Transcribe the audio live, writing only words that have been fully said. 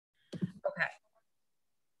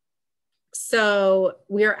So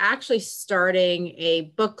we're actually starting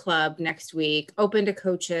a book club next week, open to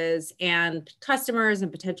coaches and customers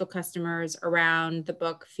and potential customers around the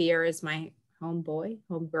book Fear is My Homeboy,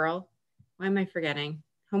 Homegirl. Why am I forgetting?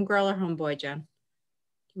 Homegirl or homeboy, Jen? Do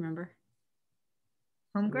you remember?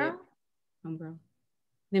 Homegirl? Homegirl.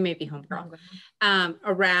 They may be homegirl.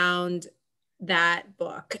 Around that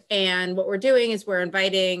book. And what we're doing is we're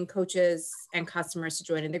inviting coaches and customers to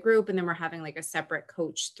join in the group. And then we're having like a separate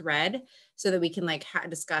coach thread so that we can like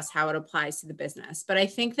discuss how it applies to the business. But I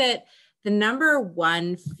think that the number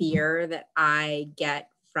one fear that I get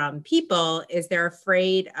from people is they're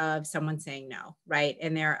afraid of someone saying no, right?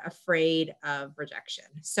 And they're afraid of rejection.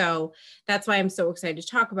 So that's why I'm so excited to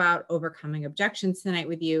talk about overcoming objections tonight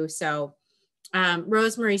with you. So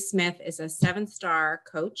Rosemary Smith is a 7-star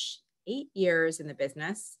coach, 8 years in the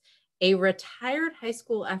business, a retired high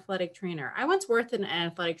school athletic trainer. I once worked in an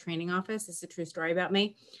athletic training office. This is a true story about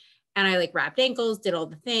me. And I like wrapped ankles, did all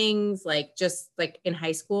the things, like just like in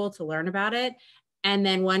high school to learn about it. And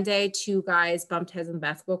then one day, 2 guys bumped heads on the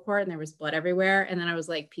basketball court and there was blood everywhere. And then I was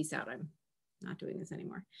like, peace out. I'm not doing this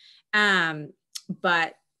anymore.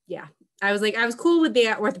 But yeah, I was cool with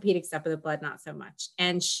the orthopedic stuff, but the blood, not so much.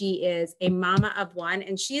 And she is a mama of 1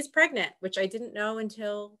 and she is pregnant, which I didn't know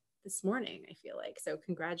until this morning, I feel like. So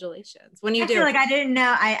congratulations. When you do. I feel like I didn't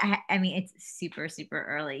know. I mean, it's super, super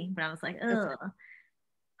early, but I was like, oh, okay.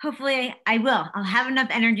 Hopefully I will. I'll have enough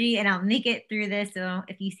energy and I'll make it through this. So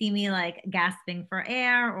if you see me like gasping for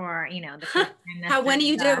air or, when do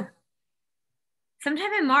you do?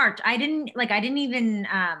 Sometime in March. I didn't even,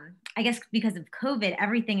 I guess because of COVID,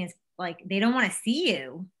 everything is like, they don't want to see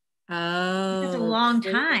you. Oh, it's a long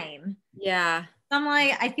time. Yeah. So I'm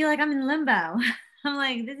like, I feel like I'm in limbo. I'm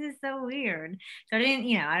like, this is so weird. So I don't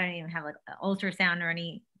even have like an ultrasound or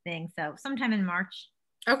anything. So sometime in March.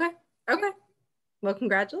 Okay. Well,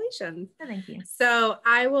 congratulations. Oh, thank you. So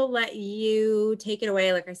I will let you take it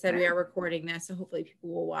away. Like I said, we are recording this, so hopefully people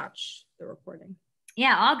will watch the recording.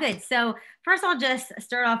 Yeah, all good. So first I'll just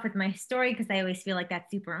start off with my story because I always feel like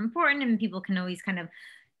that's super important and people can always kind of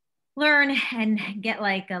learn and get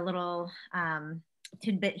like a little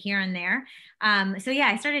tidbit here and there. So yeah,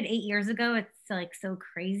 I started 8 years ago. It's like so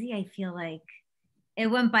crazy. I feel like it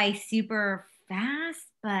went by super fast,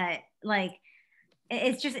 but like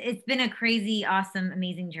it's been a crazy, awesome,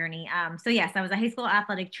 amazing journey. So yes, I was a high school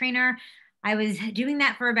athletic trainer. I was doing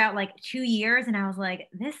that for about like 2 years and I was like,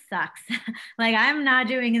 this sucks. Like I'm not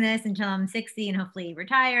doing this until I'm 60 and hopefully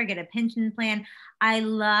retire, get a pension plan. I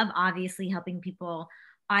love obviously helping people.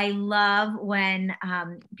 I love when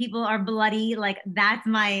people are bloody. Like that's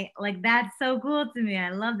so cool to me.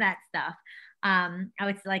 I love that stuff. I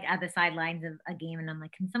was like at the sidelines of a game and I'm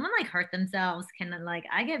like, can someone like hurt themselves?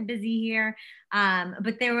 I get busy here.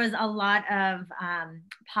 But there was a lot of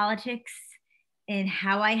politics in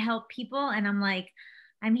how I help people. And I'm like,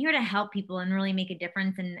 I'm here to help people and really make a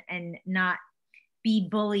difference and not be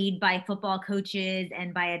bullied by football coaches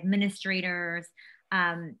and by administrators.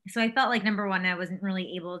 So I felt like number one, I wasn't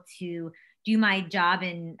really able to do my job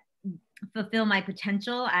and fulfill my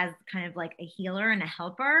potential as kind of like a healer and a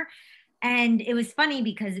helper. And it was funny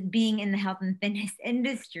because being in the health and fitness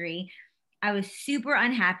industry, I was super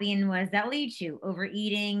unhappy and was that lead to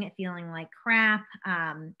overeating, feeling like crap.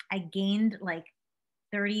 I gained like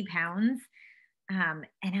 30 pounds. And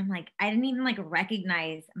I'm like, I didn't even like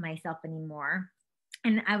recognize myself anymore.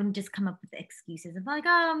 And I would just come up with excuses of like,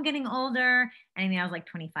 oh, I'm getting older. And I mean, I was like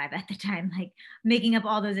 25 at the time, like making up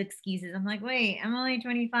all those excuses. I'm like, wait, I'm only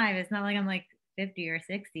 25. It's not like I'm like 50 or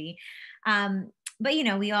 60.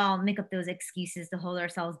 But we all make up those excuses to hold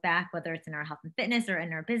ourselves back, whether it's in our health and fitness or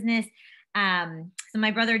in our business. So my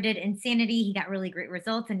brother did Insanity. He got really great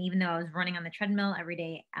results. And even though I was running on the treadmill every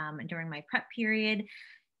day during my prep period,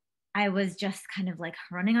 I was just kind of like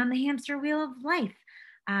running on the hamster wheel of life.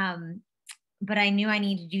 But I knew I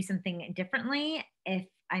needed to do something differently.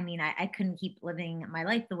 I couldn't keep living my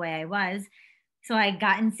life the way I was. So I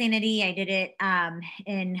got Insanity. I did it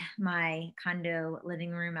in my condo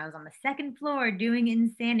living room. I was on the 2nd floor doing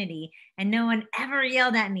Insanity and no one ever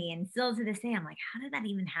yelled at me. And still to this day, I'm like, how did that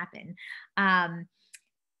even happen?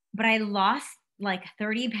 But I lost like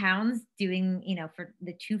 30 pounds doing, for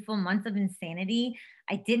the 2 full months of Insanity.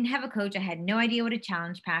 I didn't have a coach. I had no idea what a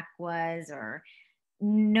challenge pack was or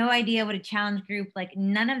no idea what a challenge group, like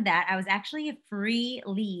none of that. I was actually a free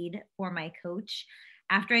lead for my coach.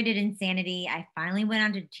 After I did Insanity, I finally went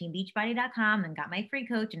on to teambeachbody.com and got my free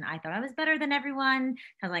coach. And I thought I was better than everyone.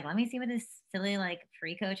 I was like, let me see what this silly like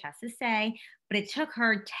free coach has to say. But it took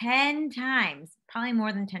her 10 times, probably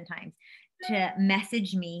more than 10 times, to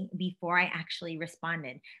message me before I actually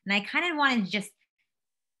responded. And I kind of wanted to just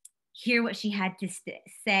hear what she had to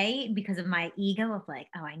say because of my ego of like,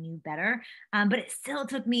 oh, I knew better. But it still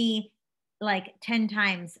took me like 10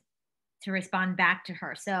 times to respond back to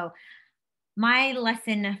her. So my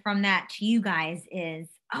lesson from that to you guys is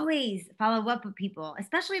always follow up with people,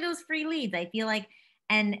 especially those free leads. I feel like,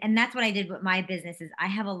 and that's what I did with my business is I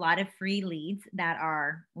have a lot of free leads that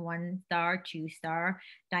are 1-star, 2-star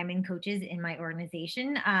diamond coaches in my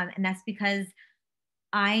organization. And that's because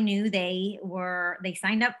I knew they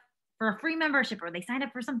signed up for a free membership or they signed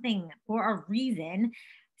up for something for a reason.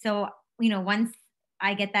 So, once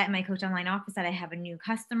I get that in my Coach Online office that I have a new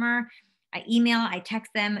customer, I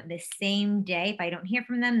text them the same day. If I don't hear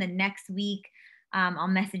from them the next week, I'll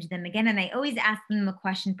message them again. And I always ask them a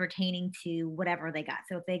question pertaining to whatever they got.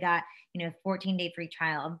 So if they got, 14-day free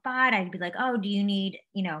trial of BOD, I'd be like, oh, do you need,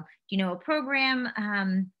 do you know a program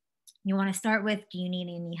you want to start with? Do you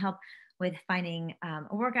need any help with finding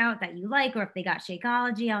a workout that you like? Or if they got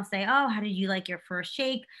Shakeology, I'll say, oh, how did you like your first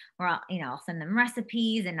shake? Or I'll send them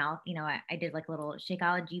recipes, and I did like a little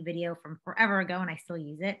Shakeology video from forever ago and I still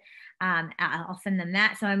use it. I'll send them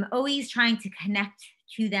that. So I'm always trying to connect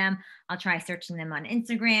to them. I'll try searching them on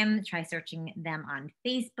Instagram, try searching them on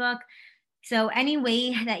Facebook. So any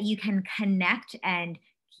way that you can connect and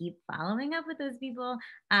keep following up with those people,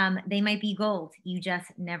 they might be gold. You just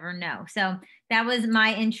never know. So that was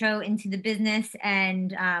my intro into the business.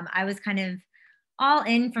 And I was kind of all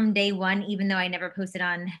in from day one, even though I never posted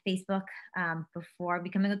on Facebook before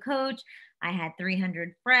becoming a coach. I had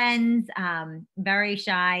 300 friends, very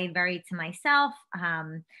shy, very to myself.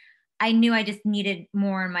 I knew I just needed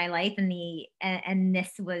more in my life, and this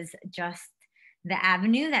was just the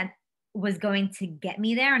avenue that was going to get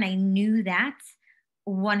me there. And I knew that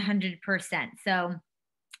 100%. So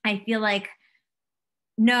I feel like,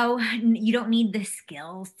 no, you don't need the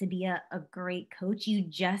skills to be a great coach. You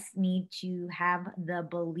just need to have the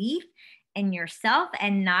belief in yourself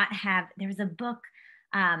and not have, there's a book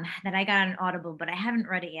that I got on Audible, but I haven't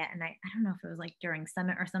read it yet. And I don't know if it was like during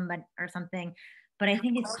Summit or something, but I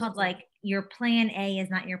think it's called like your plan A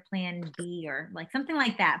is not your plan B or like something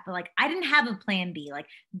like that. But like, I didn't have a plan B. Like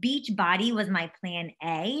Beachbody was my plan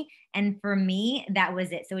A. And for me, that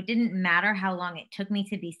was it. So it didn't matter how long it took me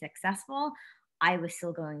to be successful. I was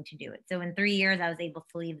still going to do it. So in 3 years, I was able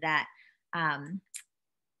to leave that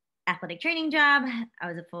athletic training job. I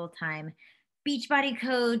was a full-time Beachbody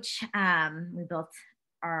coach. We built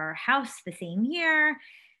our house the same year.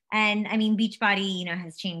 And I mean, Beachbody,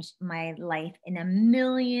 has changed my life in a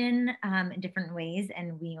million different ways.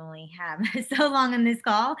 And we only have so long on this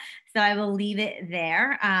call. So I will leave it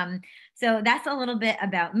there. So that's a little bit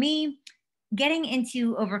about me. Getting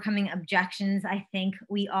into overcoming objections, I think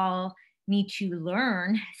we all need to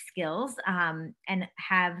learn skills and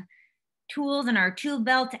have tools in our tool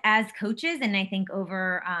belt as coaches. And I think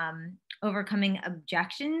overcoming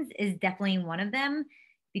objections is definitely one of them,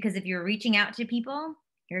 because if you're reaching out to people,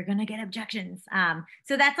 you're going to get objections.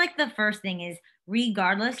 So that's like the first thing is,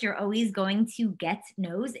 regardless, you're always going to get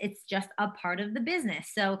no's. It's just a part of the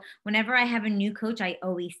business. So whenever I have a new coach, I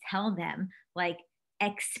always tell them, like,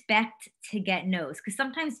 expect to get no's. Because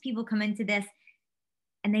sometimes people come into this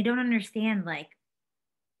and they don't understand, like,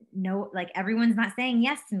 no, like everyone's not saying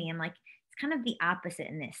yes to me. I'm like, it's kind of the opposite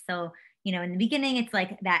in this. So, in the beginning, it's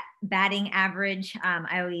like that batting average.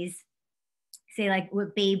 I always say, like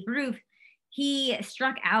with Babe Ruth, he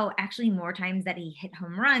struck out actually more times that he hit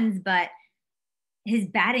home runs, but his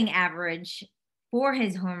batting average for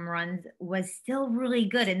his home runs was still really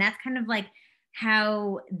good. And that's kind of like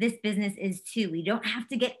how this business is too. We don't have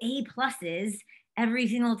to get A pluses every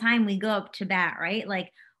single time we go up to bat, right?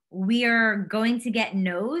 Like, we are going to get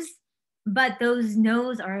no's, but those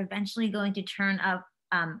no's are eventually going to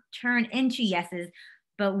turn into yeses.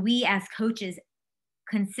 But we as coaches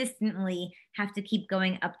consistently have to keep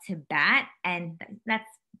going up to bat, and that's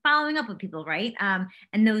following up with people, right?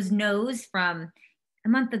 And those no's from a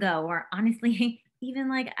month ago, or honestly, even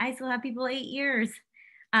like I still have people 8 years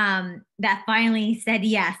that finally said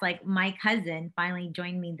yes. Like my cousin finally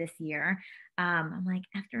joined me this year. I'm like,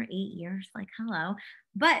 after 8 years, like, hello.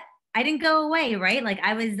 But I didn't go away, right? Like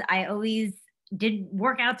I always did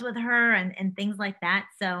workouts with her and things like that.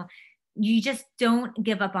 So you just don't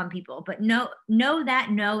give up on people, but know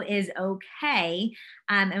that no is okay.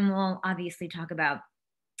 And we'll obviously talk about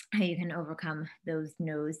how you can overcome those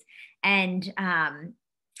no's. And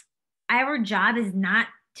our job is not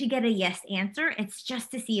to get a yes answer. It's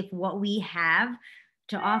just to see if what we have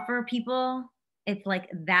to offer people, if like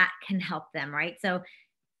that can help them, right? So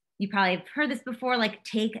you probably have heard this before, like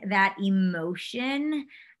take that emotion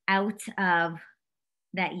out of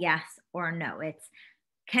that yes or no. It's,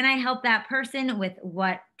 Can I help that person with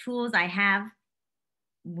what tools I have?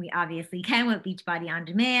 We obviously can with Beachbody On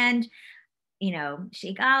Demand,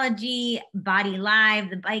 Shakeology, Body Live,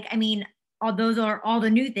 the bike. I mean, all those are all the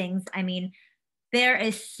new things. I mean, there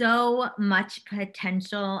is so much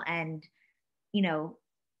potential and,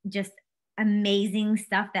 just amazing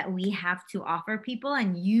stuff that we have to offer people.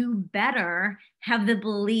 And you better have the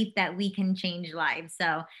belief that we can change lives. So,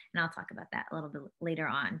 and I'll talk about that a little bit later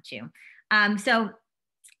on too. So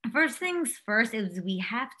first things first is we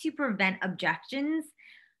have to prevent objections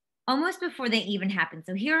almost before they even happen.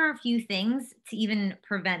 So here are a few things to even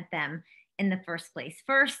prevent them in the first place.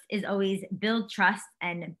 First is always build trust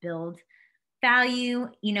and build value,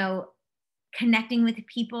 connecting with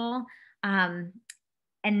people,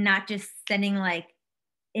 and not just sending like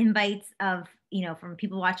invites of, from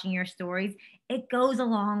people watching your stories. It goes a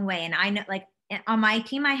long way. And I know, like on my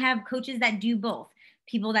team, I have coaches that do both.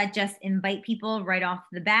 People that just invite people right off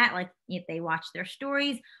the bat, like if they watch their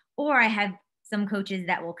stories, or I have some coaches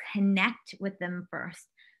that will connect with them first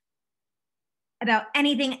about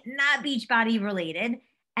anything not Beachbody related.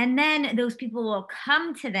 And then those people will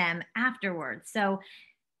come to them afterwards. So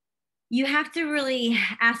you have to really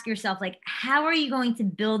ask yourself, like, how are you going to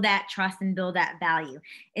build that trust and build that value?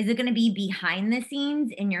 Is it going to be behind the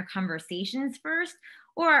scenes in your conversations first?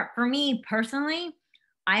 Or for me personally,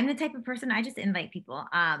 I'm the type of person, I just invite people.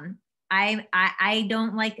 I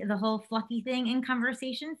don't like the whole fluffy thing in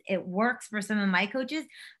conversations. It works for some of my coaches,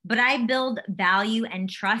 but I build value and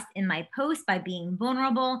trust in my posts by being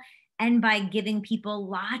vulnerable and by giving people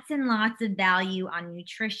lots and lots of value on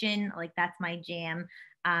nutrition. Like that's my jam.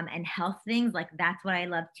 And health things, like that's what I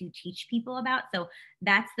love to teach people about. So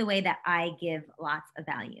that's the way that I give lots of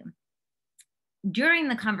value. During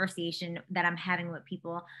the conversation that I'm having with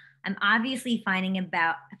people, I'm obviously finding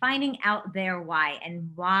out their why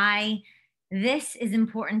and why this is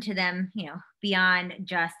important to them, beyond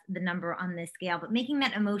just the number on the scale, but making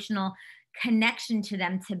that emotional connection to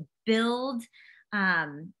them to build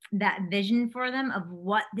that vision for them of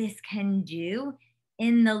what this can do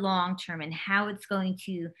in the long term and how it's going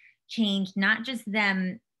to change not just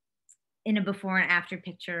them in a before and after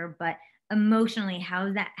picture, but emotionally, how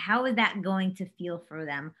is that going to feel for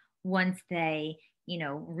them once they,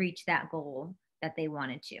 reach that goal that they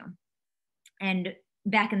wanted to. And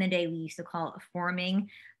back in the day, we used to call it forming,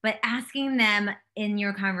 but asking them in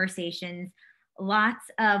your conversations lots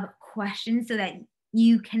of questions so that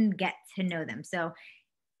you can get to know them. So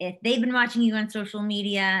if they've been watching you on social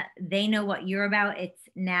media, they know what you're about. It's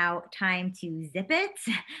now time to zip it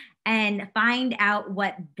and find out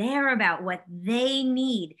what they're about, what they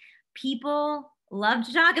need. People love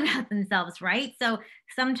to talk about themselves, right? So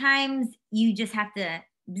sometimes you just have to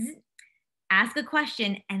ask a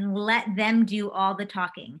question and let them do all the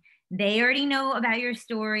talking. They already know about your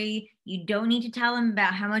story. You don't need to tell them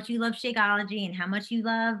about how much you love Shakeology and how much you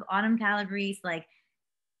love Autumn Calabrese. Like,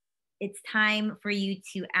 it's time for you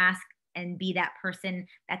to ask and be that person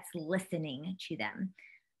that's listening to them.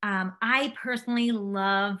 I personally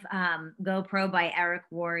love GoPro by Eric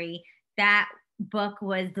Worre. That book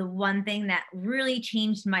was the one thing that really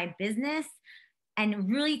changed my business and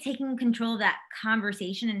really taking control of that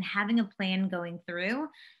conversation and having a plan going through.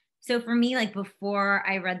 So for me, like before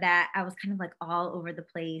I read that, I was kind of like all over the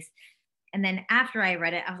place. And then after I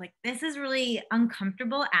read it, I was like, this is really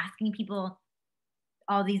uncomfortable asking people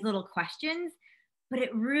all these little questions, but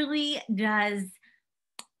it really does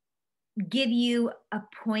give you a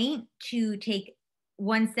point to take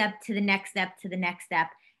one step to the next step to the next step,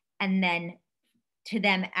 and then to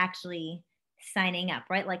them actually signing up,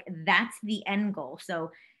 right? Like that's the end goal.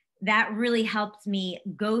 So that really helped me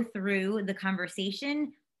go through the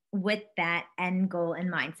conversation with that end goal in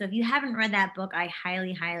mind. So if you haven't read that book, I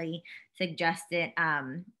highly, highly suggest it.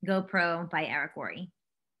 GoPro by Eric Worre.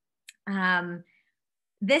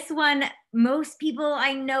 This one, most people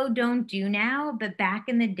I know don't do now, but back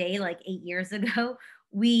in the day, like 8 years ago,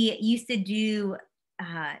 we used to do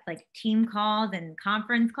like team calls and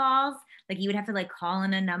conference calls. Like you would have to like call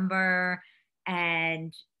in a number,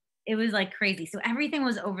 and it was like crazy. So everything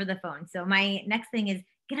was over the phone. So my next thing is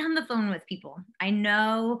get on the phone with people. I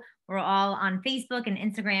know we're all on Facebook and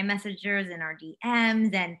Instagram messengers and our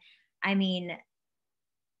DMs. And I mean,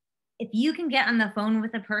 if you can get on the phone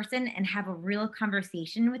with a person and have a real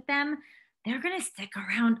conversation with them, they're going to stick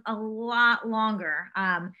around a lot longer.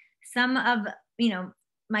 Some of,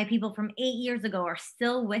 my people from 8 years ago are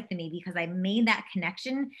still with me because I made that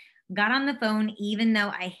connection, got on the phone, even though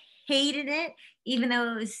I hated it, even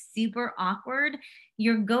though it was super awkward.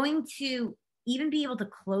 You're going to even be able to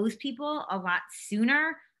close people a lot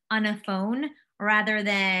sooner on a phone rather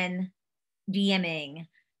than DMing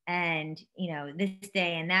and, this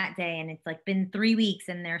day and that day. And it's like been 3 weeks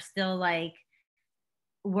and they're still like,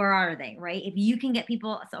 where are they? Right. If you can get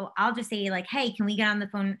people, so I'll just say like, hey, can we get on the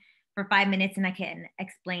phone for 5 minutes and I can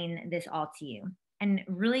explain this all to you? And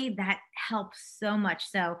really that helps so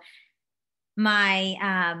much. So my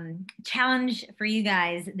challenge for you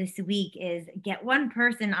guys this week is get one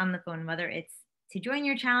person on the phone, whether it's to join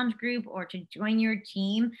your challenge group or to join your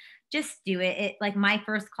team. Just do it. Like my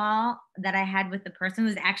first call that I had with the person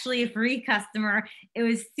was actually a free customer. It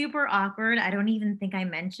was super awkward. I don't even think I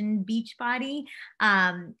mentioned Beachbody,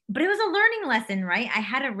 but it was a learning lesson, right? I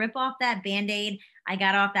had to rip off that Band-Aid. I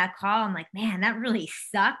got off that call. I'm like, man, that really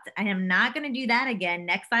sucked. I am not going to do that again.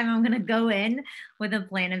 Next time I'm going to go in with a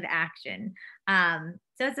plan of action.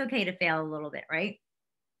 So it's okay to fail a little bit, right?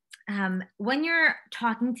 When you're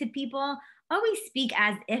talking to people, always speak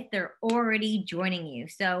as if they're already joining you.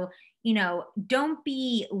 So, don't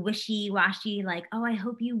be wishy-washy, like, oh, I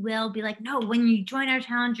hope you will. Be like, no, when you join our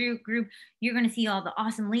challenge group, you're going to see all the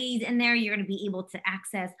awesome ladies in there. You're going to be able to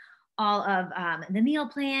access all of the meal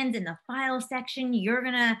plans in the file section. You're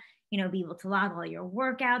going to, be able to log all your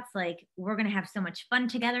workouts. Like, we're going to have so much fun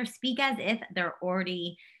together. Speak as if they're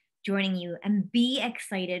already joining you and be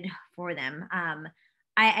excited for them.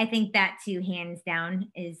 I think that too, hands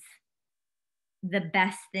down, is the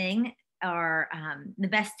best thing, or the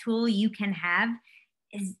best tool you can have,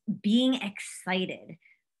 is being excited.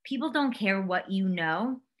 People don't care what you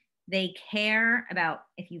know. They care about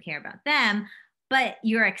if you care about them, but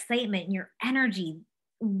your excitement, your energy,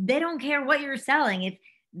 they don't care what you're selling. If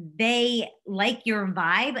they like your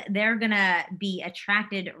vibe, they're going to be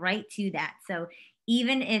attracted right to that. So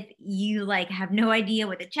even if you like have no idea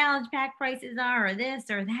what the challenge pack prices are or this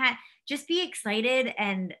or that, just be excited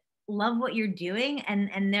and love what you're doing,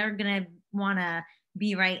 and they're gonna want to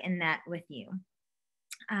be right in that with you.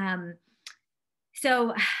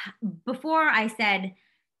 So before I said,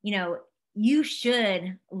 you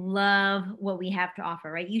should love what we have to offer,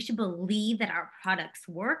 right? You should believe that our products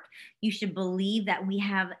work. You should believe that we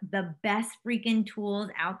have the best freaking tools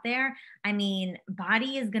out there. I mean,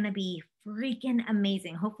 Body is going to be freaking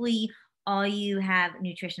amazing. Hopefully all you have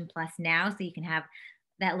Nutrition Plus now, so you can have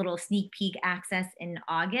that little sneak peek access in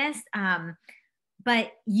August.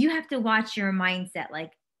 But you have to watch your mindset.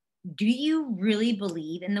 Like, do you really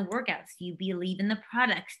believe in the workouts? Do you believe in the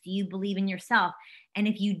products? Do you believe in yourself? And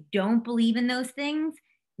if you don't believe in those things,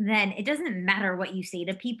 then it doesn't matter what you say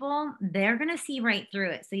to people. They're going to see right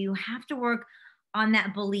through it. So you have to work on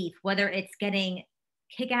that belief, whether it's getting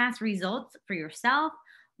kick-ass results for yourself,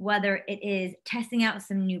 whether it is testing out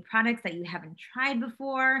some new products that you haven't tried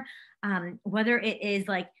before, whether it is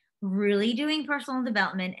like really doing personal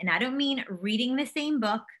development. And I don't mean reading the same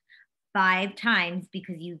book 5 times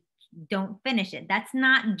because you don't finish it. That's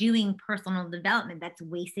not doing personal development. That's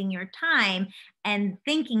wasting your time and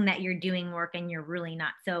thinking that you're doing work and you're really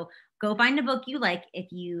not. So go find a book you like.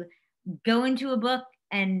 If you go into a book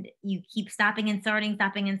and you keep stopping and starting,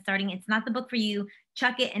 it's not the book for you.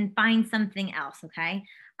 Chuck it and find something else. Okay.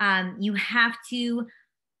 You have to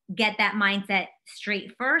get that mindset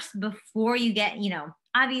straight first before you get,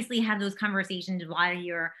 obviously have those conversations while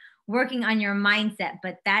you're working on your mindset,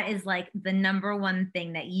 but that is like the number one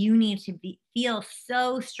thing that you need to feel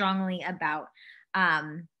so strongly about.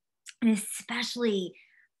 And especially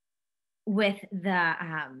with the,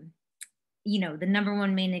 the number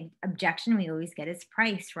one main objection we always get is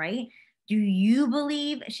price, right? Do you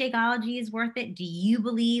believe Shakeology is worth it? Do you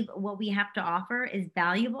believe what we have to offer is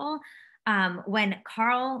valuable? When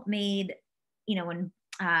Carl made, when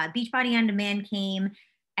Beachbody On Demand came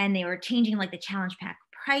and they were changing like the challenge pack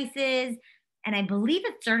prices, and I believe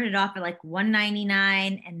it started off at like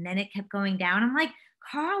 $199 and then it kept going down. I'm like,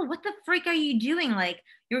 Carl, what the freak are you doing? Like,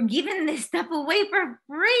 you're giving this stuff away for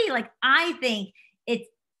free. Like, I think it's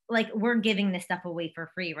like we're giving this stuff away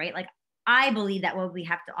for free, right? Like, I believe that what we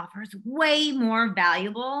have to offer is way more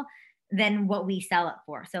valuable than what we sell it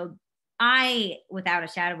for. So I, without a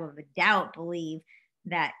shadow of a doubt, believe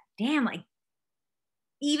that, damn, like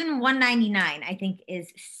even $199, I think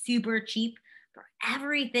is super cheap for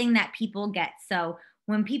everything that people get. So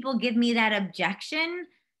when people give me that objection,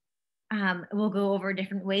 we'll go over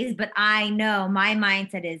different ways, but I know my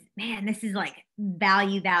mindset is, man, this is like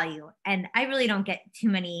value. And I really don't get too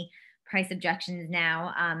many price objections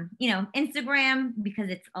now. Instagram, because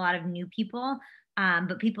it's a lot of new people,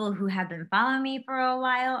 but people who have been following me for a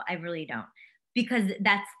while, I really don't, because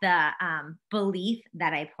that's the belief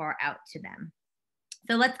that I pour out to them.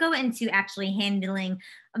 So let's go into actually handling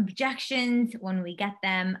objections when we get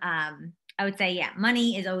them. I would say,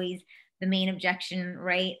 money is always the main objection,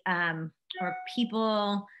 right? Or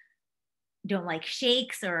people don't like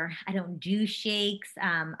shakes, or I don't do shakes.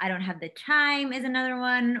 I don't have the time is another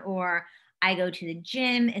one, or I go to the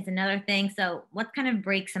gym is another thing. So let's kind of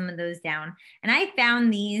break some of those down. And I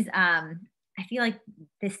found these, I feel like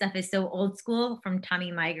this stuff is so old school from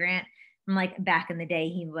Tommy Migrant. From like back in the day,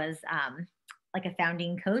 he was like a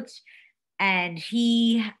founding coach. And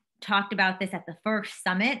he talked about this at the first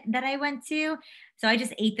summit that I went to. So I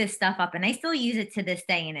just ate this stuff up and I still use it to this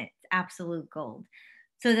day, and it's absolute gold.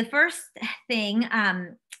 So the first thing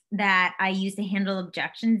that I use to handle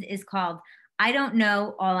objections is called I don't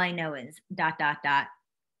know, all I know is ...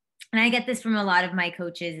 And I get this from a lot of my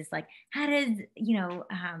coaches. It's like, how does,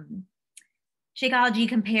 Shakeology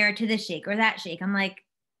compare to this shake or that shake? I'm like,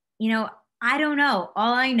 I don't know.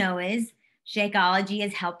 All I know is Shakeology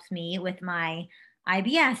has helped me with my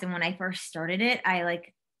IBS. And when I first started it, I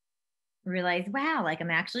like realized, wow, like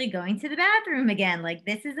I'm actually going to the bathroom again. Like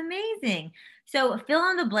this is amazing. So fill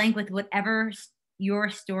in the blank with whatever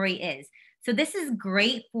your story is. So this is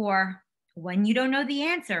great for when you don't know the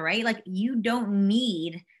answer, right? Like you don't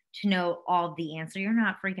need to know all the answer. You're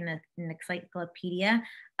not freaking an encyclopedia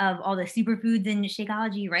of all the superfoods in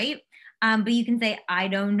Shakeology, right? But you can say, I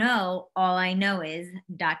don't know. All I know is ...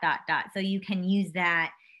 So you can use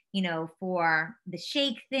that, for the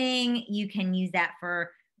shake thing. You can use that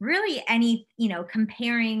for really any,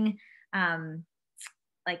 comparing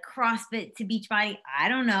like CrossFit to Beachbody. I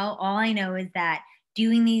don't know. All I know is that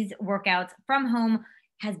doing these workouts from home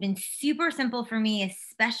has been super simple for me,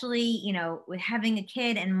 especially, with having a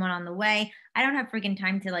kid and one on the way. I don't have freaking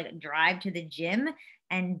time to like drive to the gym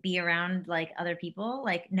and be around like other people.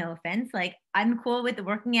 Like, no offense. Like I'm cool with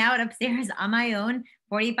working out upstairs on my own,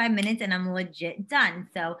 45 minutes, and I'm legit done.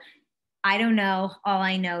 So I don't know. All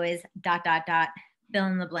I know is ... Fill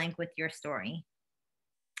in the blank with your story.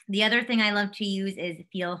 The other thing I love to use is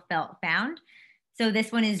feel, felt, found. So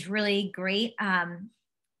this one is really great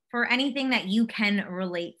for anything that you can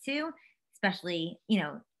relate to, especially,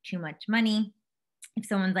 too much money. If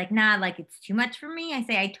someone's like, nah, like it's too much for me, I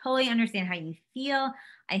say, I totally understand how you feel.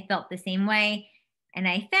 I felt the same way. And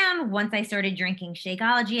I found once I started drinking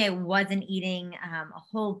Shakeology, I wasn't eating a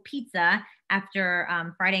whole pizza after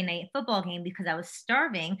Friday night football game because I was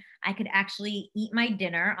starving. I could actually eat my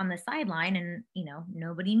dinner on the sideline and,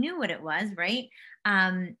 nobody knew what it was, right?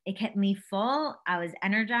 It kept me full. I was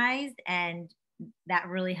energized, and that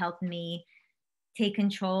really helped me take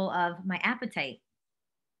control of my appetite.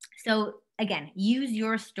 So again, use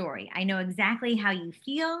your story. I know exactly how you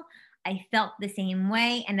feel. I felt the same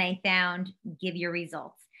way, and I found give your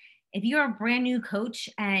results. If you're a brand new coach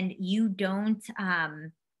and you don't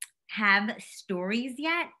have stories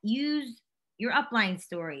yet, use your upline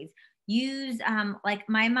stories. Use like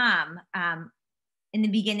my mom in the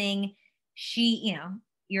beginning, she,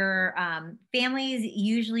 your families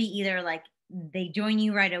usually either like they join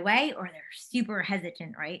you right away or they're super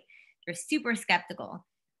hesitant, right? They're super skeptical.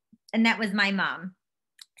 And that was my mom.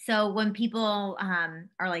 So when people are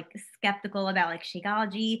like skeptical about like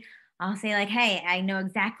Shakeology, I'll say like, hey, I know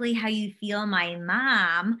exactly how you feel. My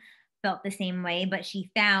mom felt the same way, but she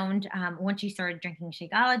found once she started drinking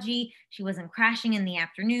Shakeology, she wasn't crashing in the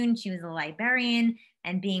afternoon. She was a librarian,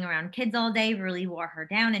 and being around kids all day really wore her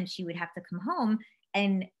down, and she would have to come home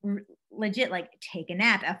and legit like take a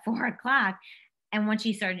nap at 4 o'clock. And once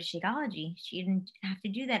she started Shakeology, she didn't have to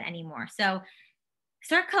do that anymore. So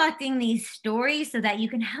start collecting these stories so that you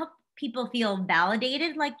can help people feel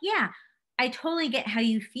validated. Like, yeah, I totally get how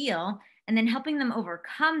you feel. And then helping them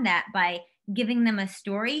overcome that by giving them a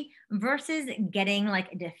story versus getting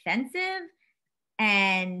like defensive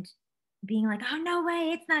and being like, oh, no way,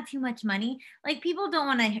 it's not too much money. Like people don't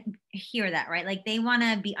want to hear that, right? Like they want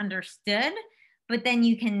to be understood, but then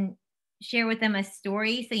you can share with them a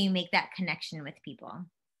story so you make that connection with people.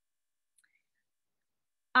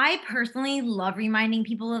 I personally love reminding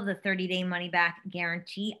people of the 30-day money back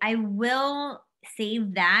guarantee. I will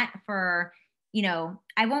save that for,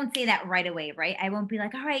 I won't say that right away, right? I won't be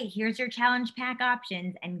like, all right, here's your challenge pack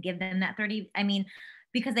options and give them that 30.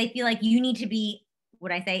 Because I feel like you need to be,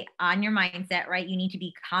 what I say, on your mindset, right? You need to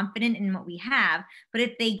be confident in what we have. But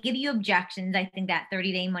if they give you objections, I think that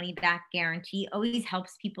 30-day money back guarantee always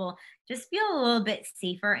helps people just feel a little bit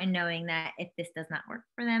safer in knowing that if this does not work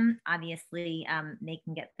for them, obviously they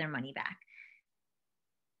can get their money back.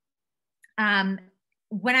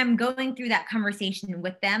 When I'm going through that conversation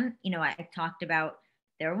with them, I talked about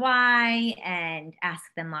their why and ask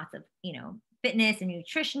them lots of, fitness and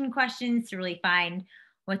nutrition questions to really find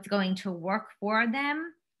what's going to work for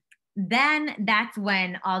them. Then that's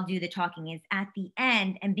when I'll do the talking, is at the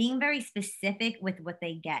end and being very specific with what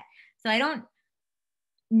they get. So I don't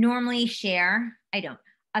normally share.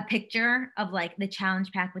 a picture of like the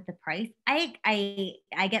challenge pack with the price, I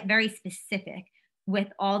get very specific with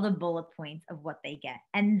all the bullet points of what they get,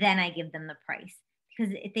 and then I give them the price,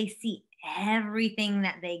 because if they see everything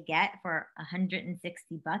that they get for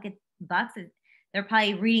 160 bucks, they're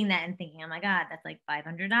probably reading that and thinking, oh my god, that's like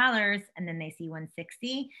 $500, and then they see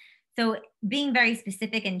 160. So being very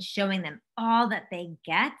specific and showing them all that they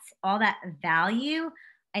get, all that value,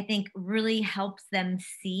 I think really helps them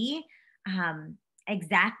see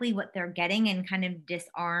exactly what they're getting, and kind of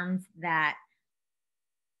disarms that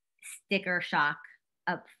sticker shock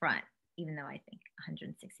up front, even though I think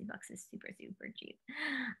 160 bucks is super, super cheap.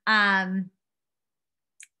 And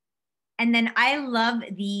then I love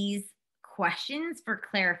these questions for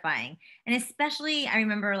clarifying. And especially, I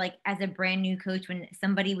remember like as a brand new coach, when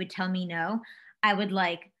somebody would tell me no, I would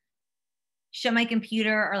like shut my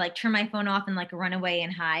computer or like turn my phone off and like run away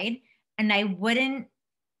and hide. And I wouldn't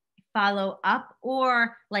follow up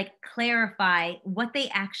or like clarify what they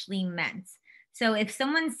actually meant. So if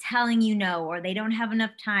someone's telling you no, or they don't have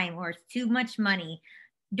enough time, or it's too much money,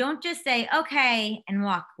 don't just say, okay, and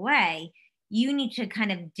walk away. You need to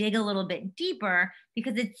kind of dig a little bit deeper,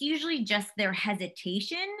 because it's usually just their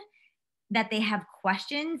hesitation that they have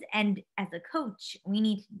questions. And as a coach, we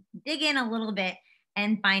need to dig in a little bit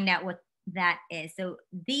and find out what that is. So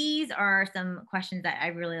these are some questions that I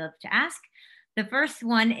really love to ask. The first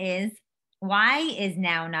one is, why is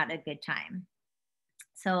now not a good time?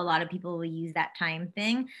 So a lot of people will use that time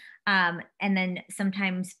thing. And then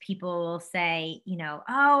sometimes people will say, you know,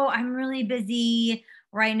 oh, I'm really busy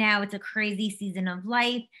right now. It's a crazy season of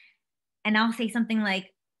life. And I'll say something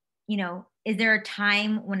like, you know, is there a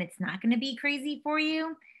time when it's not going to be crazy for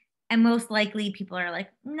you? And most likely people are like,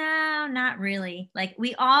 no, not really. Like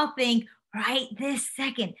we all think right this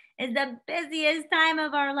second is the busiest time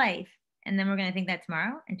of our life. And then we're going to think that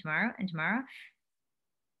tomorrow and tomorrow and tomorrow.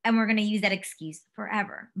 And we're going to use that excuse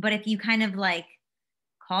forever. But if you kind of like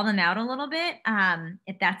call them out a little bit,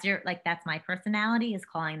 if that's your, like, that's my personality, is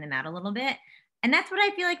calling them out a little bit. And that's what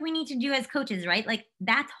I feel like we need to do as coaches, right? Like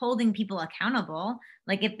that's holding people accountable.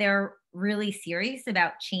 Like if they're really serious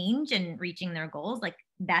about change and reaching their goals, like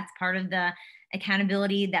that's part of the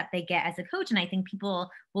accountability that they get as a coach. And I think people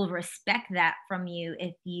will respect that from you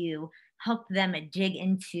if you help them dig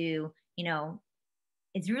into, you know,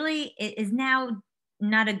 it is now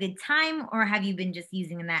not a good time, or have you been just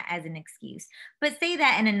using that as an excuse? But say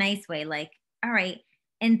that in a nice way, like, all right,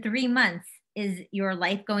 in 3 months, is your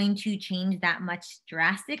life going to change that much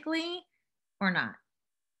drastically or not?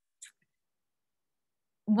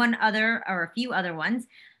 One other, or a few other ones.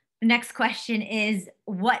 The next question is,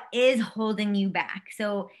 what is holding you back?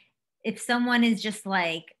 So if someone is just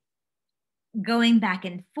like going back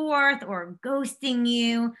and forth or ghosting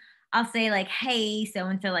you, I'll say like, hey, so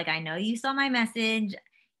and so, like, I know you saw my message,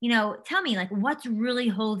 you know, tell me like what's really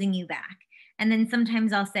holding you back. And then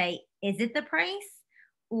sometimes I'll say, is it the price?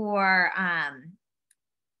 Or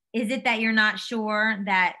is it that you're not sure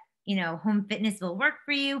that, you know, home fitness will work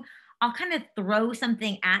for you? I'll kind of throw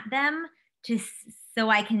something at them to so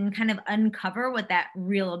I can kind of uncover what that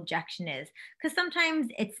real objection is. Because sometimes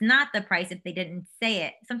it's not the price if they didn't say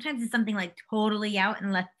it. Sometimes it's something like totally out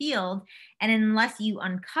in left field. And unless you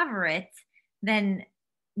uncover it, then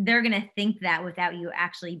they're going to think that without you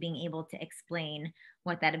actually being able to explain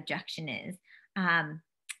what that objection is.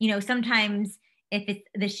 You know, sometimes if it's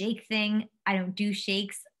the shake thing, I don't do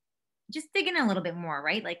shakes. Just dig in a little bit more,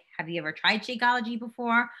 right? Like, have you ever tried Shakeology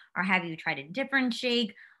before? Or have you tried a different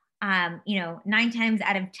shake? You know, 9 times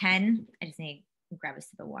out of 10, I just need to grab a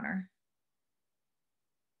sip of water.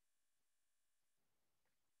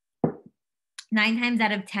 9 times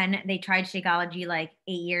out of 10, they tried Shakeology like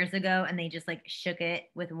 8 years ago, and they just like shook it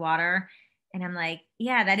with water. And I'm like,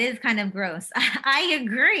 yeah, that is kind of gross. I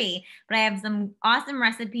agree, but I have some awesome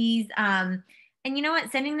recipes. And you know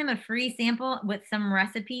what? Sending them a free sample with some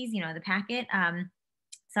recipes, you know, the packet.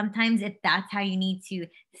 Sometimes if that's how you need to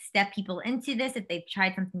step people into this, if they've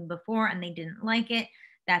tried something before and they didn't like it,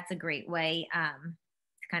 that's a great way to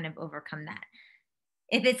kind of overcome that.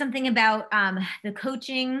 If it's something about the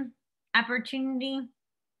coaching opportunity,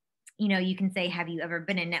 you know, you can say, have you ever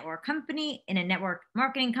been in a network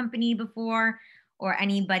marketing company before? Or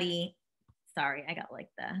anybody, sorry, I got like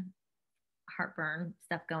the heartburn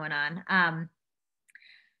stuff going on.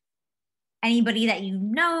 Anybody that you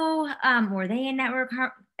know, were they in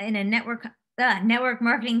a network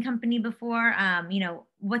marketing company before? You know,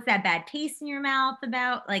 what's that bad taste in your mouth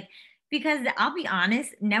about? Like, because I'll be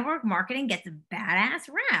honest, network marketing gets a badass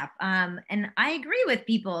rap. And I agree with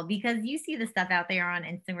people, because you see the stuff out there on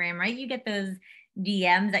Instagram, right? You get those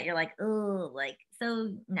DMs that you're like, oh, like,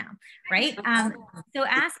 so no, right? So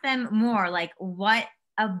ask them more like, what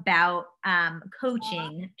about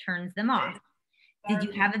coaching turns them off? Did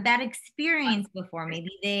you have a bad experience before?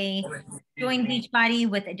 Maybe they joined Beachbody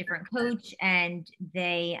with a different coach and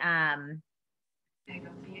they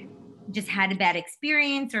just had a bad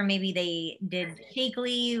experience, or maybe they did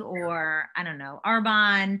Shakely or I don't know,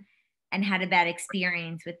 Arbonne and had a bad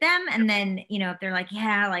experience with them. And then, you know, if they're like,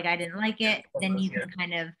 yeah, like I didn't like it, then you can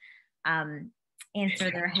kind of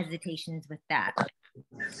answer their hesitations with that.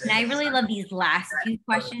 And I really love these last two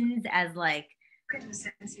questions as like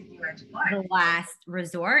the last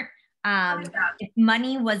resort. If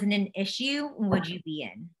money wasn't an issue, would you be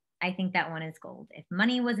in? I think that one is gold. If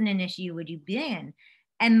money wasn't an issue, would you be in?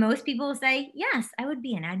 And most people will say, yes, I would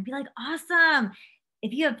be in. I'd be like, awesome.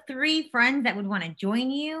 If you have 3 friends that would want to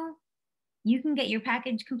join you, you can get your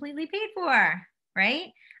package completely paid for,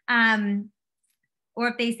 right? Or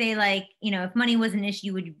if they say like, you know, if money was an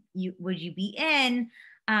issue, would you be in?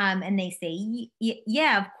 And they say,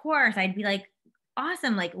 yeah, of course. I'd be like,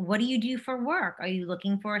 awesome. Like, what do you do for work? Are you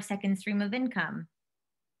looking for a second stream of income?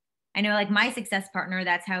 I know like my success partner,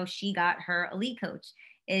 that's how she got her elite coach,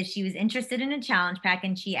 is she was interested in a challenge pack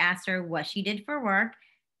and she asked her what she did for work.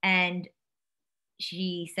 And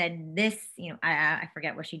she said this, you know, I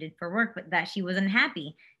forget what she did for work, but that she wasn't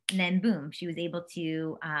happy. And then boom, she was able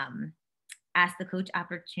to ask the coach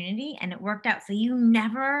opportunity and it worked out. So you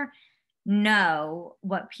never know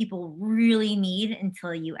what people really need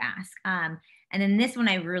until you ask. And then this one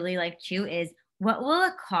I really like too is, what will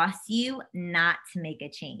it cost you not to make a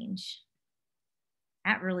change?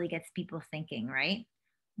 That really gets people thinking, right?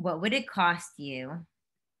 What would it cost you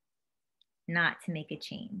not to make a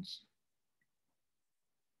change?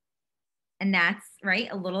 And that's right,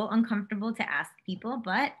 a little uncomfortable to ask people,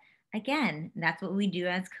 but again, that's what we do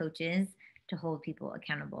as coaches to hold people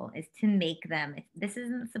accountable, is to make them, this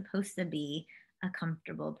isn't supposed to be a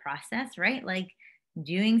comfortable process, right? Like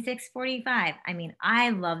doing 645. I mean,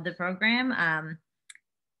 I love the program.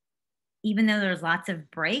 Even though there's lots of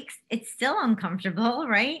breaks, it's still uncomfortable,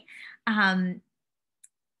 right?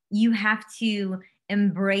 You have to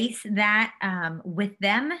embrace that with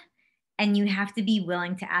them, and you have to be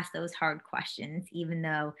willing to ask those hard questions, even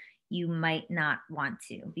though you might not want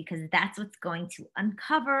to, because that's what's going to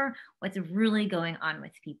uncover what's really going on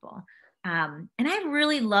with people. And I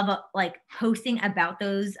really love like posting about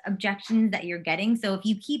those objections that you're getting. So if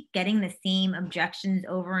you keep getting the same objections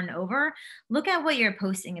over and over, look at what you're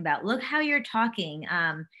posting about. Look how you're talking.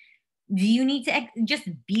 Do you need to just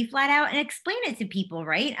be flat out and explain it to people,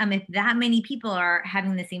 right? If that many people are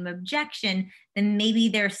having the same objection, then maybe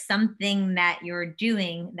there's something that you're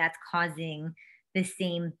doing that's causing the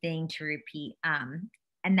same thing to repeat.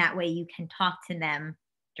 And that way you can talk to them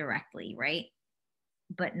directly, right?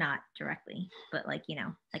 But not directly, but like, you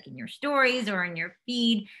know, like in your stories or in your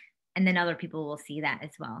feed, and then other people will see that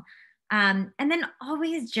as well. And then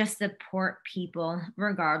always just support people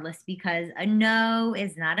regardless, because a no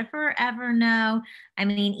is not a forever no. I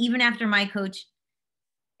mean, even after my coach,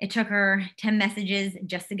 it took her 10 messages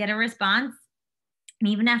just to get a response. And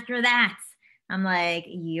even after that, I'm like,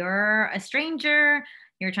 you're a stranger.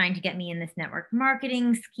 You're trying to get me in this network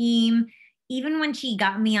marketing scheme. Even when she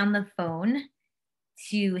got me on the phone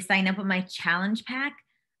to sign up with my challenge pack,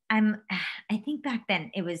 I think back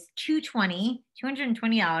then it was $220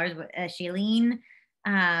 with a Shailene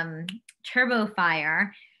Turbo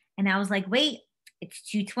Fire. And I was like, wait, it's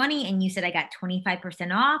 $220 and you said I got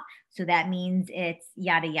 25% off. So that means it's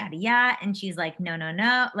yada, yada, yada. And she's like, no.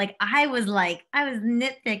 Like, I was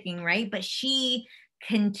nitpicking, right? But she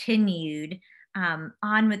continued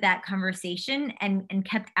on with that conversation and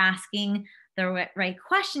kept asking the right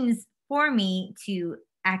questions for me to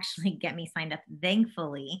actually get me signed up,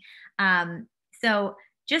 thankfully. So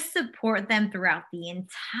just support them throughout the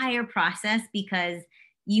entire process, because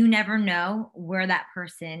you never know where that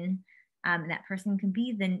person can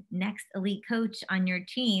be the next elite coach on your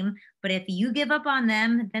team. But if you give up on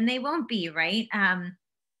them, then they won't be, right? And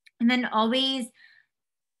then always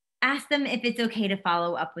ask them if it's okay to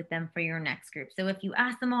follow up with them for your next group. So if you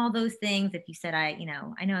ask them all those things, if you said, I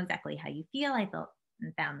know exactly how you feel, I felt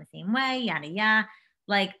and found the same way, yada, yada,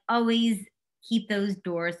 like always keep those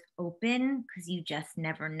doors open, because you just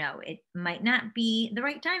never know. It might not be the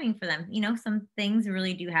right timing for them. You know, some things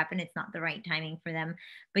really do happen. It's not the right timing for them,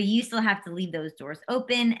 but you still have to leave those doors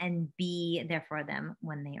open and be there for them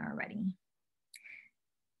when they are ready.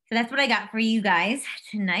 So that's what I got for you guys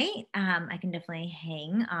tonight. I can definitely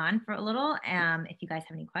hang on for a little if you guys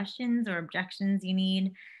have any questions or objections you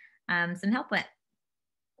need some help with.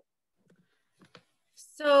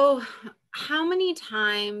 So How many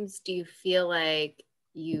times do you feel like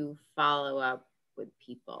you follow up with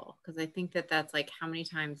people? Because I think that that's like how many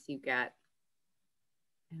times you get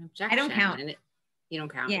an objection. I don't count. And you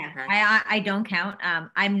don't count. Yeah, Okay. I don't count.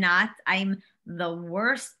 I'm the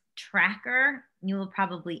worst tracker you will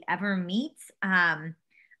probably ever meet.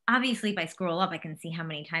 Obviously, if I scroll up, I can see how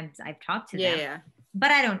many times I've talked to them. Yeah.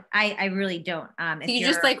 But I really don't. So you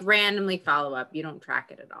just like randomly follow up. You don't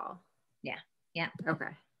track it at all. Yeah. Yeah. Okay.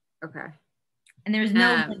 And there's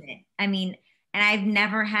no limit. I mean, and I've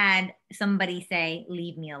never had somebody say,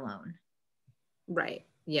 leave me alone. Right.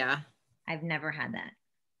 Yeah. I've never had that.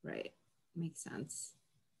 Right. Makes sense.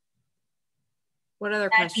 What other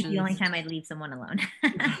That'd questions? be the only time I'd leave someone alone.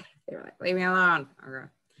 They were like, leave me alone. Okay.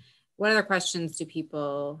 What other questions do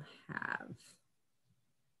people have?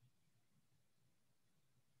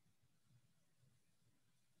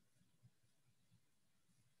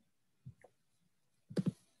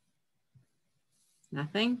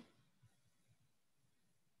 Nothing?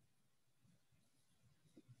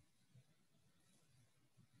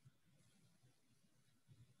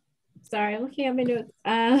 Sorry, looking at my notes.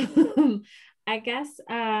 I guess,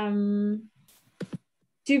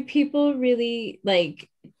 do people really like,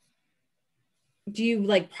 do you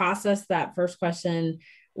like process that first question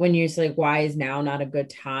when you're like, why is now not a good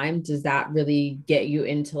time? Does that really get you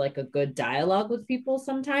into like a good dialogue with people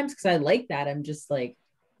sometimes? Because I like that. I'm just like,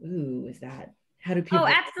 ooh, is that, how do people? Oh,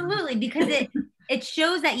 absolutely. Because it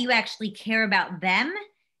shows that you actually care about them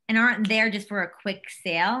and aren't there just for a quick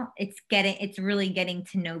sale. It's really getting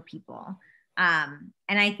to know people. And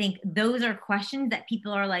I think those are questions that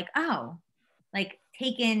people are like, oh, like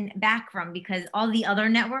taken back from, because all the other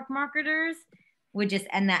network marketers would just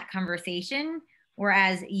end that conversation.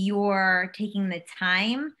 Whereas you're taking the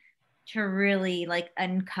time to really like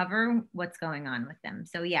uncover what's going on with them.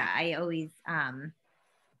 So yeah, I always,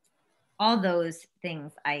 all those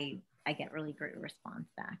things, I get really great response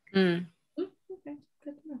back. Okay,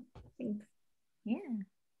 good to know. Thanks. Yeah.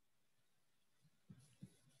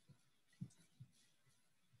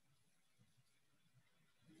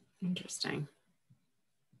 Interesting.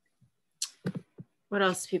 What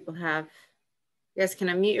else do people have? You guys can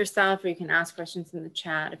unmute yourself, or you can ask questions in the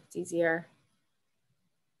chat if it's easier.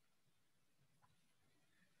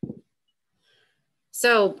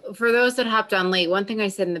 So for those that hopped on late, one thing I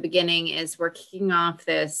said in the beginning is we're kicking off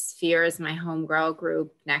this Fear is My Homegirl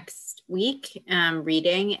group next week,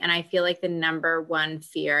 reading. And I feel like the number one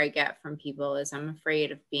fear I get from people is I'm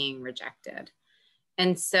afraid of being rejected.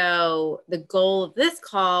 And so the goal of this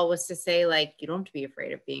call was to say, like, you don't have to be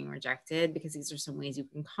afraid of being rejected, because these are some ways you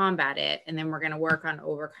can combat it. And then we're going to work on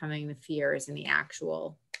overcoming the fears in the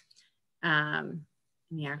actual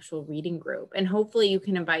reading group. And hopefully you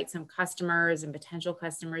can invite some customers and potential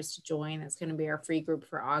customers to join. That's going to be our free group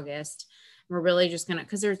for August. And we're really just going to,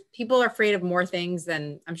 because people are afraid of more things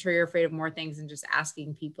than, I'm sure you're afraid of more things than just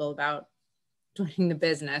asking people about joining the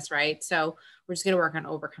business, right? So we're just going to work on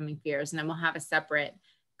overcoming fears, and then we'll have a separate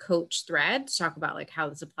coach thread to talk about like how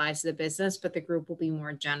this applies to the business, but the group will be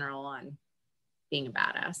more general on being a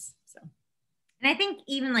badass. So, and I think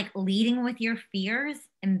even like leading with your fears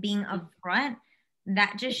and being upfront,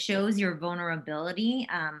 that just shows your vulnerability.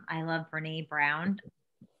 I love Brene Brown.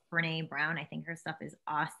 I think her stuff is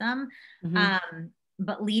awesome.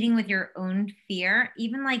 But leading with your own fear,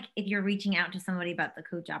 even like if you're reaching out to somebody about the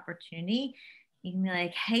coach opportunity, you can be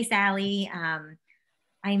like, hey, Sally,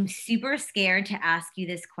 I'm super scared to ask you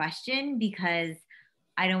this question because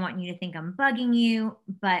I don't want you to think I'm bugging you,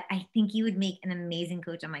 but I think you would make an amazing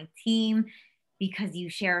coach on my team because you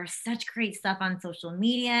share such great stuff on social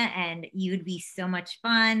media and you would be so much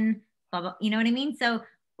fun, blah, blah, you know what I mean? So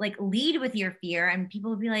like lead with your fear, and people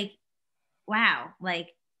will be like, wow,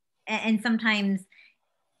 like, and sometimes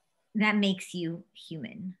that makes you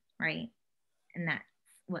human, right? And that's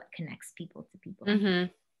what connects people to people.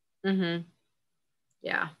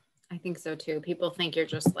 Yeah, I think so too. People think you're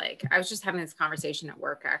just like, I was just having this conversation at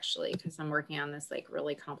work actually, because I'm working on this like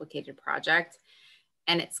really complicated project,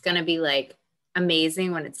 and it's going to be like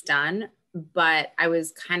amazing when it's done. But I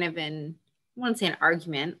was kind of in, I won't say an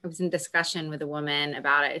argument, I was in discussion with a woman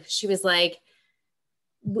about it. She was like,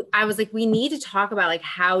 I was like, we need to talk about like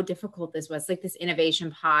how difficult this was, like this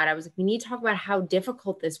innovation pod. I was like, we need to talk about how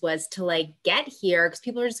difficult this was to like get here, because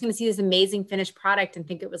people are just going to see this amazing finished product and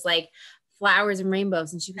think it was like flowers and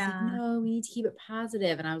rainbows. And she was like, no, we need to keep it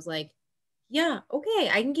positive. And I was like, yeah, okay,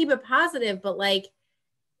 I can keep it positive, but like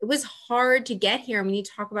it was hard to get here. And we need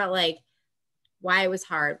to talk about like why it was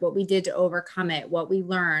hard, what we did to overcome it, what we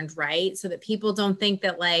learned, right? So that people don't think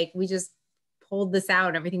that like we just pulled this out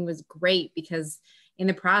and everything was great, because in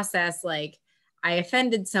the process, like I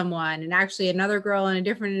offended someone, and actually another girl in a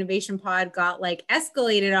different innovation pod got like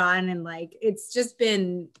escalated on, and like it's just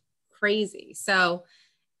been crazy. So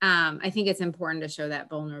I think it's important to show that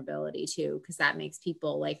vulnerability too, because that makes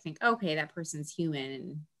people like think, okay, that person's human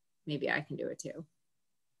and maybe I can do it too.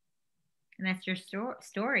 And that's your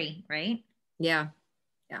story, right? Yeah.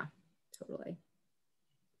 Yeah, totally.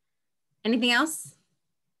 Anything else?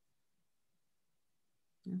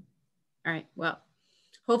 No. All right. Well,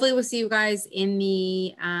 hopefully we'll see you guys in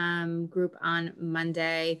the group on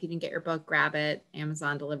Monday. If you didn't get your book, grab it.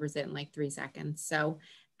 Amazon delivers it in like 3 seconds. So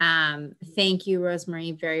thank you,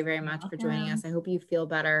 Rosemary, very, very much for joining us. I hope you feel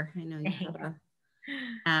better. I know you have a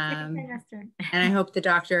and I hope the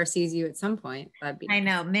doctor sees you at some point. That'd be nice. I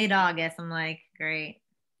know, mid-August. I'm like, great.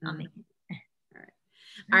 I'll make it.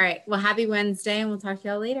 All right. Well, happy Wednesday, and we'll talk to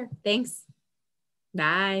y'all later. Thanks.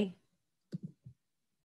 Bye.